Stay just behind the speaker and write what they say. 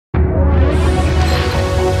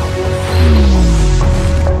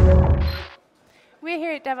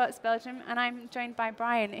Devoxx Belgium, and I'm joined by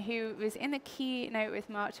Brian, who was in the keynote with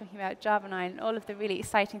Mark talking about Java 9 and all of the really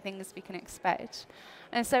exciting things we can expect.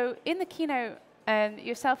 And so in the keynote,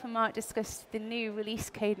 yourself and Mark discussed the new release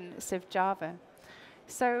cadence of Java.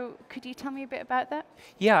 So could you tell me a bit about that?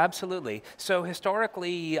 Yeah, absolutely. So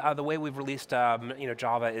historically, the way we've released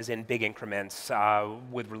Java is in big increments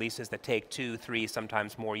with releases that take 2, 3,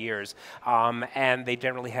 sometimes more years. And they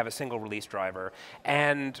generally have a single release driver.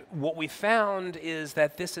 And what we found is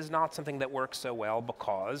that this is not something that works so well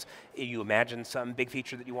because you imagine some big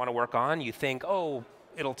feature that you want to work on, you think, oh,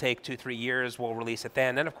 it'll take 2, 3 years, we'll release it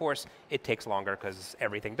then. And of course, it takes longer because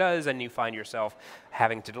everything does, and you find yourself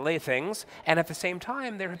having to delay things. And at the same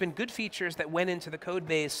time, there have been good features that went into the code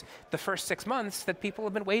base the first 6 months that people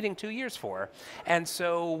have been waiting 2 years for. And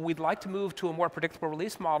so we'd like to move to a more predictable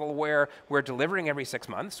release model where we're delivering every 6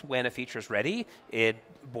 months. When a feature's ready, it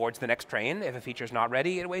boards the next train. If a feature's not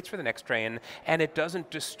ready, it waits for the next train. And it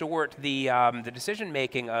doesn't distort the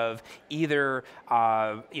decision-making of either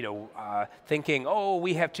thinking, oh,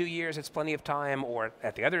 we have 2 years, it's plenty of time, or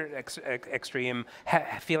at the other extreme,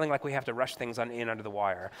 feeling like we have to rush things in under the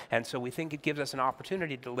wire. And so we think it gives us an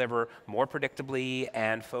opportunity to deliver more predictably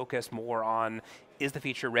and focus more on, is the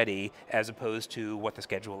feature ready, as opposed to what the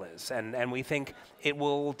schedule is. And we think it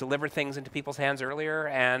will deliver things into people's hands earlier,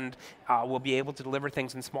 and we'll be able to deliver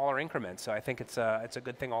things in smaller increments. So I think it's a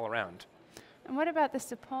good thing all around. And what about the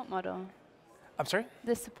support model? I'm sorry?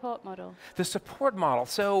 The support model. The support model.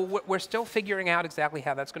 So we're still figuring out exactly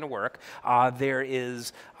how that's going to work. There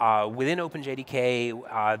is, within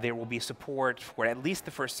OpenJDK, there will be support for at least the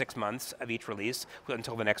first 6 months of each release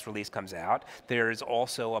until the next release comes out. There's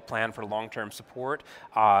also a plan for long-term support.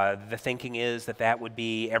 The thinking is that that would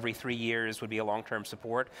be every 3 years would be a long-term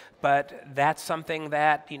support. But that's something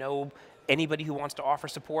that, anybody who wants to offer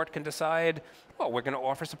support can decide, well, we're going to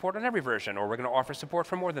offer support on every version, or we're going to offer support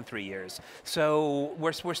for more than 3 years. So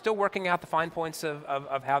we're still working out the fine points of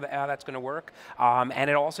how that's going to work. And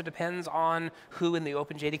it also depends on who in the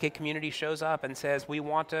OpenJDK community shows up and says, we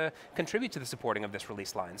want to contribute to the supporting of this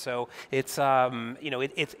release line. So it's,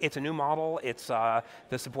 it's a new model. It's, the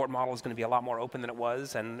support model is going to be a lot more open than it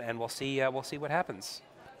was, and we'll see what happens.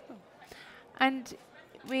 And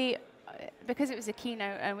because it was a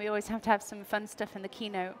keynote, and we always have to have some fun stuff in the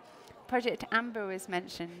keynote, Project Amber was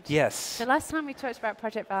mentioned. Yes. The last time we talked about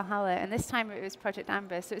Project Valhalla, and this time it was Project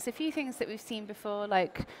Amber. So it's a few things that we've seen before,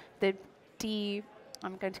 like the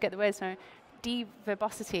I'm going to get the words now,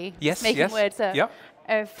 de-verbosity, making words up,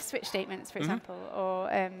 of switch statements, for example,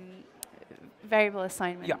 or variable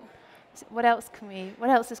assignment. Yeah. What else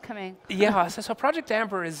is coming? Yeah, so Project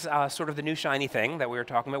Amber is sort of the new shiny thing that we were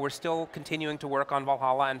talking about. We're still continuing to work on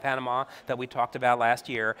Valhalla and Panama that we talked about last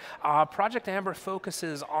year. Project Amber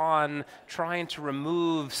focuses on trying to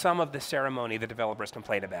remove some of the ceremony that developers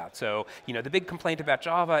complain about. So, the big complaint about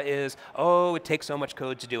Java is, oh, it takes so much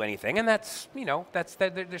code to do anything. And that's,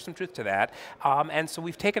 there's some truth to that. And so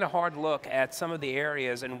we've taken a hard look at some of the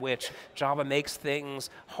areas in which Java makes things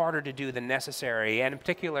harder to do than necessary, and in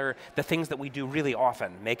particular, the things that we do really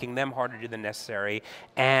often, making them harder to do than necessary,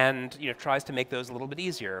 and tries to make those a little bit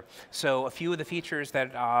easier. So a few of the features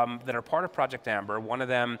that are part of Project Amber, one of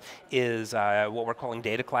them is what we're calling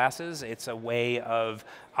data classes. It's a way of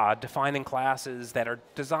defining classes that are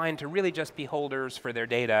designed to really just be holders for their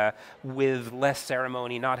data with less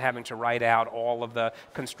ceremony, not having to write out all of the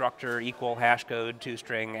constructor, equal, hash code,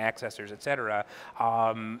 toString, accessors, et cetera.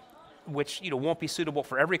 Which won't be suitable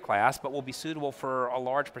for every class, but will be suitable for a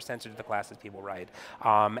large percentage of the classes people write.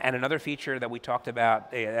 And another feature that we talked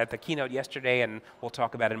about at the keynote yesterday, and we'll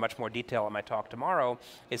talk about in much more detail in my talk tomorrow,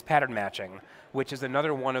 is pattern matching, which is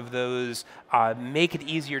another one of those make it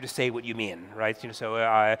easier to say what you mean, right?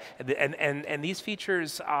 And these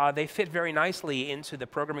features, they fit very nicely into the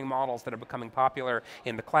programming models that are becoming popular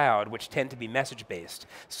in the cloud, which tend to be message-based.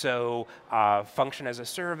 So function as a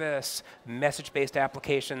service, message-based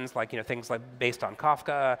applications like things like based on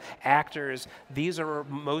Kafka, actors, these are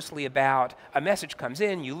mostly about a message comes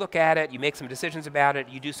in, you look at it, you make some decisions about it,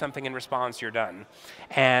 you do something in response, you're done.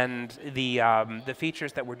 And the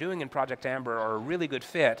features that we're doing in Project Amber are a really good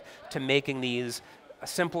fit to making these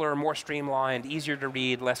simpler, more streamlined, easier to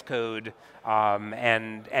read, less code,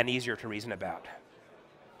 and easier to reason about.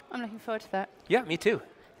 I'm looking forward to that. Yeah, me too.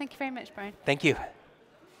 Thank you very much, Brian. Thank you.